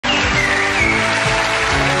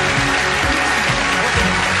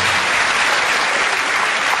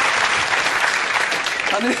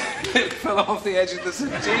fell off the edge of the seat.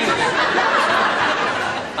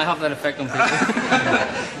 I have that effect on people.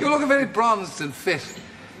 You look very bronzed and fit,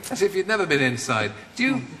 as if you'd never been inside.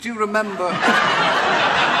 Do you remember...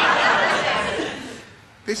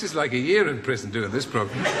 This is like a year in prison doing this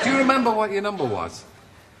program. Do you remember what your number was?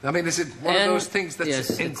 I mean, is it one of those things that's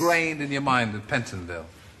yes, ingrained in your mind at Pentonville?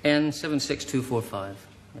 N76245.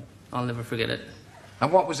 Yeah, I'll never forget it.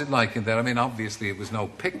 And what was it like in there? I mean, obviously it was no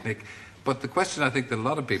picnic, but the question I think that a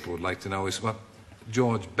lot of people would like to know is what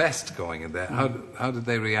George Best going in there. How did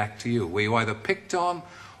they react to you? Were you either picked on,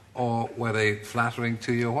 or were they flattering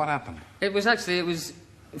to you? What happened? It was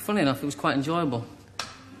funny enough, it was quite enjoyable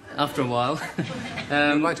after a while.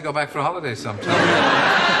 You'd like to go back for a holiday sometime.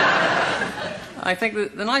 I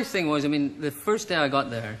think the nice thing was, I mean, the first day I got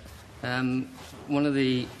there, one of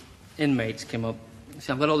the inmates came up.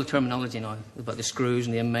 See, I've got all the terminology now about the screws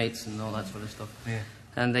and the inmates and all that sort of stuff. Yeah.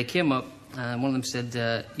 And they came up, and one of them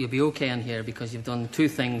said, you'll be okay in here because you've done two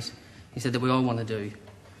things, he said, that we all want to do.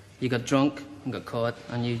 You got drunk and got caught,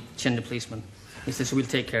 and you chinned the policeman. He said, so we'll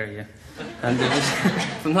take care of you. And it was,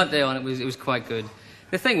 from that day on, it was quite good.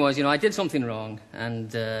 The thing was, you know, I did something wrong,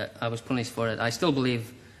 and I was punished for it. I still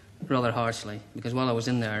believe rather harshly, because while I was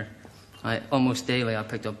in there, almost daily I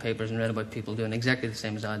picked up papers and read about people doing exactly the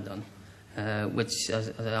same as I'd done, which,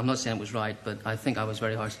 I'm not saying it was right, but I think I was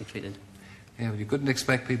very harshly treated. Yeah, but you couldn't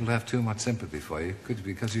expect people to have too much sympathy for you, could you?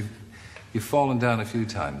 Because you've fallen down a few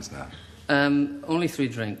times now. Only through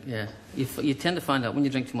drink, yeah. You tend to find out when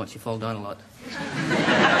you drink too much, you fall down a lot.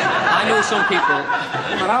 I know some people...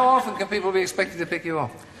 But how often can people be expected to pick you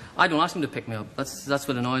up? I don't ask them to pick me up. That's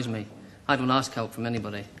what annoys me. I don't ask help from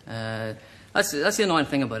anybody. That's the annoying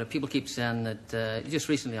thing about it. People keep saying that... just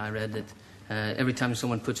recently I read that every time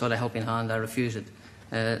someone puts out a helping hand, I refuse it.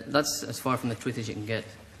 That's as far from the truth as you can get.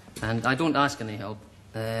 And I don't ask any help.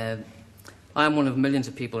 I am one of millions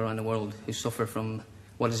of people around the world who suffer from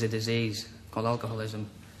what is a disease called alcoholism.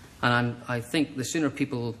 And I think the sooner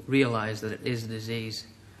people realise that it is a disease,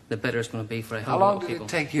 the better it's going to be for a hell of a lot of people. How long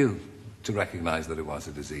did it take you to recognise that it was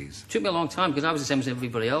a disease? It took me a long time, because I was the same as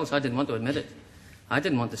everybody else. I didn't want to admit it. I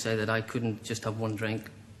didn't want to say that I couldn't just have one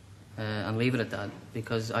drink and leave it at that,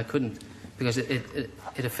 because I couldn't. Because it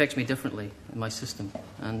affects me differently in my system.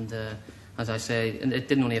 And as I say, it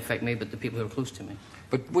didn't only affect me, but the people who were close to me.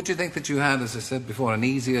 But would you think that you had, as I said before, an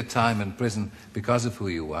easier time in prison because of who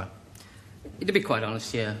you were? To be quite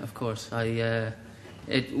honest, yeah, of course.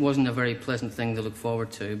 It wasn't a very pleasant thing to look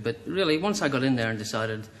forward to, but really, once I got in there and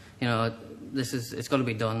decided, you know, it's got to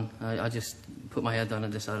be done, I just put my head down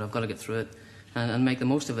and decided I've got to get through it and make the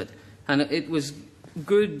most of it. And it was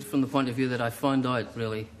good from the point of view that I found out,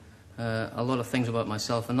 really, a lot of things about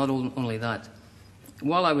myself, and not only that.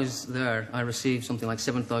 While I was there, I received something like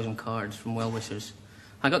 7,000 cards from well-wishers.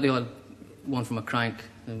 I got the odd one from a crank,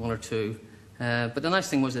 one or two. But the nice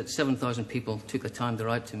thing was that 7,000 people took the time to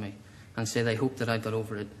write to me and say they hoped that I got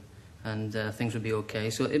over it and things would be okay.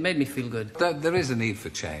 So it made me feel good. There is a need for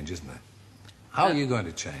change, isn't there? How are you going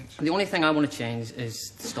to change? The only thing I want to change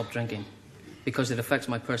is to stop drinking, because it affects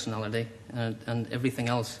my personality and everything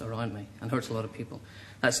else around me and hurts a lot of people.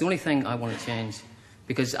 That's the only thing I want to change,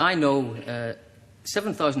 because I know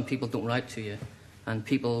 7,000 people don't write to you, and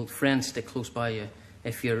friends stick close by you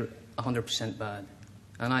if you're 100% bad.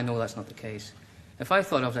 And I know that's not the case. If I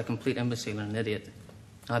thought I was a complete imbecile and an idiot,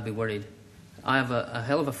 I'd be worried. I have a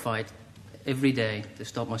hell of a fight every day to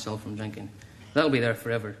stop myself from drinking. That'll be there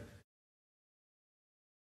forever.